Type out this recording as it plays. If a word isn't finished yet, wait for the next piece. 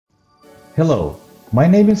Hello, my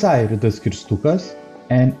name is Airidas Kirstukas,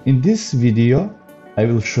 and in this video I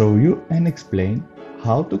will show you and explain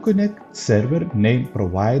how to connect server name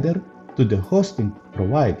provider to the hosting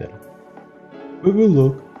provider. We will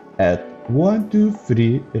look at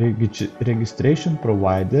 123 registration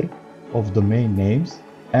provider of domain names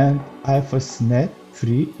and Ifasnet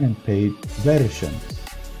free and paid versions.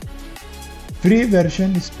 Free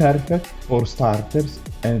version is perfect for starters,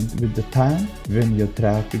 and with the time when your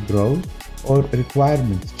traffic grows or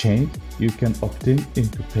requirements change, you can opt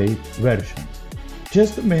into paid versions.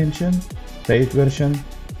 Just to mention, paid version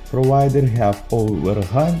provider have over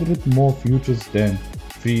 100 more features than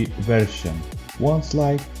free version, ones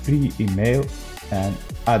like free email and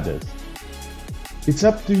others. It's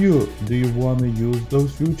up to you, do you want to use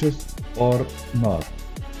those features or not?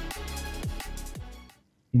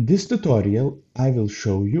 In this tutorial, I will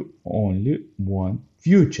show you only one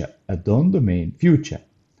feature, a domain feature.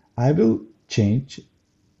 I will change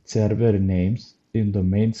server names in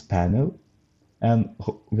domains panel and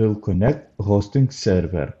will connect hosting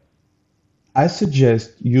server. I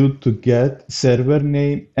suggest you to get server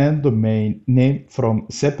name and domain name from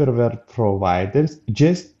separate providers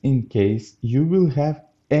just in case you will have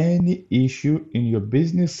any issue in your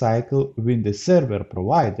business cycle with the server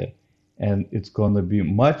provider, and it's gonna be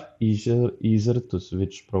much easier to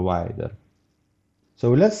switch provider.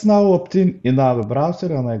 So let's now opt in our browser,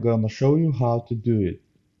 and I'm gonna show you how to do it.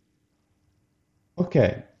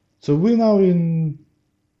 Okay, so we're now in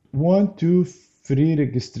 123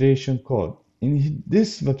 registration code. In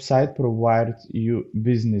this website provides you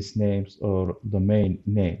business names or domain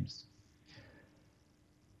names.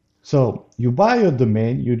 So you buy your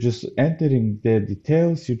domain, you just entering the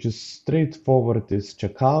details, you just straightforward this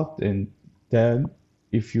checkout, and then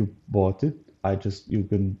if you bought it, you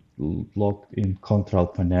can log in control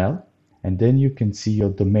panel, and then you can see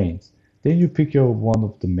your domains. Then you pick your one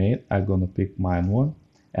of domain. I'm gonna pick mine one,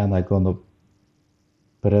 and I'm gonna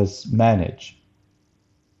press manage.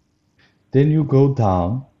 Then you go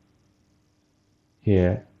down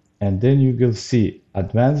here, and then you will see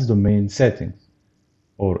advanced domain settings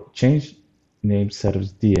or change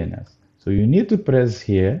Nameservers DNS. So you need to press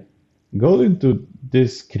here, go into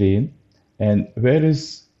this screen, and where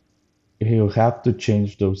is you have to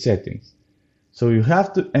change those settings. So you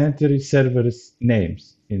have to enter servers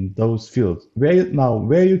names in those fields. Where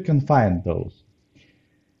you can find those?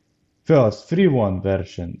 First, free one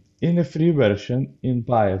version. In a free version in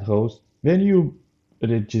Byethost, when you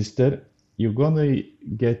register, you're gonna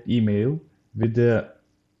get email with the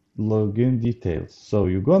login details. So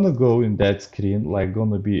you're gonna go in that screen, like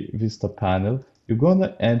gonna be Vista panel. You're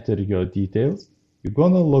gonna enter your details. You're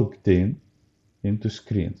gonna log in into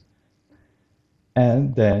screens.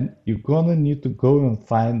 And then you're gonna need to go and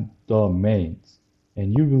find domains.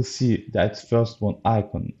 And you will see that first one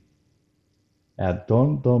icon. Add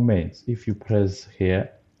domains. If you press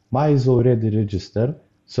here, mine is already registered.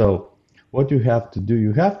 So what you have to do,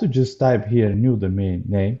 you have to just type here new domain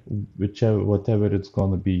name, whatever it's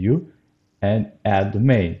gonna be you, and add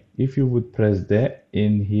domain. If you would press there,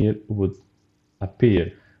 in here would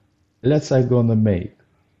appear. Let's say gonna make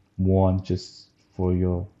one just for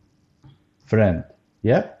your friend.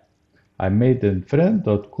 Yep, I made a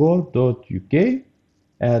friend.co.uk,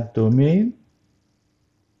 add domain.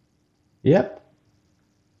 Yep.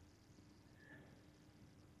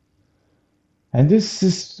 And this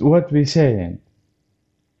is what we're saying.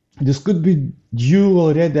 This could be you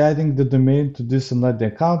already adding the domain to this another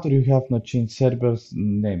account, or you have not changed servers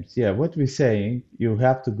names. Yeah, what we're saying, you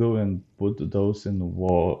have to go and put those in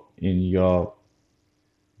your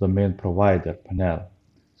domain provider panel.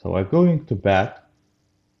 So I'm going to back.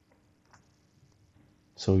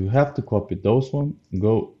 So you have to copy those one,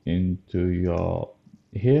 go into your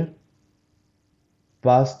here,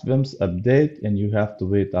 past VIMS update, and you have to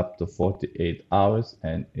wait up to 48 hours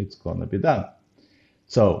and it's gonna be done.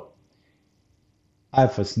 So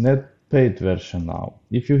Ifasnet paid version now.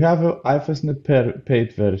 If you have an Ifasnet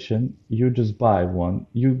paid version, you just buy one.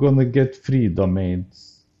 You're gonna get free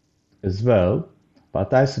domains as well,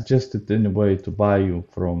 but I suggested anyway to buy you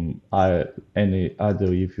from any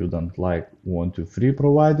other if you don't like 123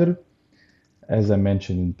 provider, as I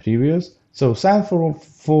mentioned in previous. So sign for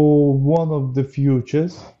one of the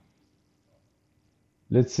features.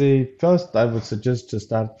 Let's say first I would suggest to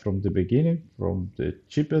start from the beginning, from the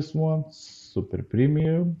cheapest one, super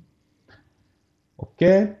premium.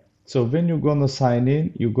 Okay, so when you're gonna sign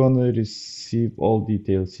in, you're gonna receive all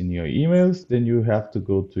details in your emails. Then you have to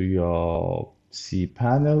go to your C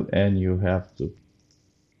panel and you have to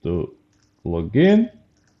log in.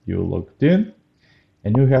 You logged in,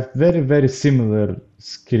 and you have very similar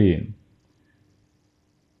screen.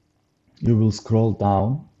 you will scroll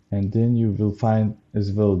down and then you will find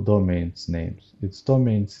as well domains names. It's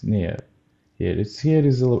domains near here. Here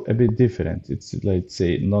is a bit different. It's, let's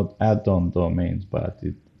say, not add-on domains, but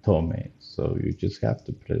it domains. So you just have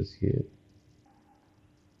to press here.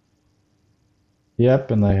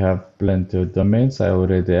 Yep, and I have plenty of domains. I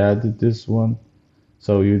already added this one.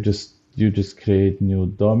 So you just create new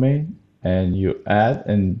domain and you add,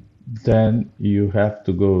 and then you have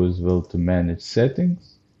to go as well to manage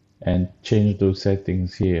settings and change those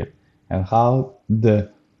settings here, and how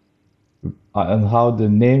the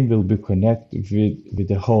name will be connected with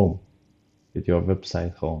the home, with your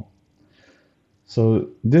website home. So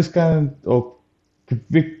this kind of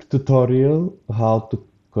quick tutorial how to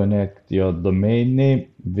connect your domain name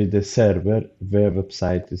with the server where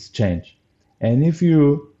website is changed. And if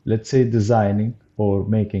you, let's say, designing or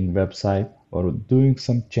making website or doing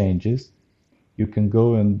some changes, you can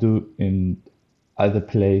go and do in other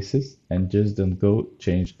places and just then go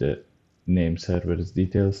change the name servers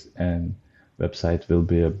details and website will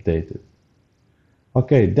be updated.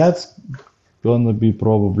 Okay, that's gonna be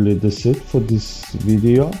probably that's it for this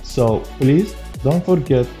video. So please don't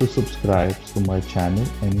forget to subscribe to my channel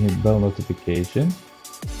and hit bell notification,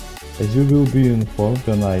 as you will be informed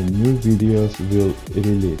when new videos will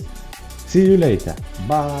release. See you later.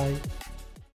 Bye.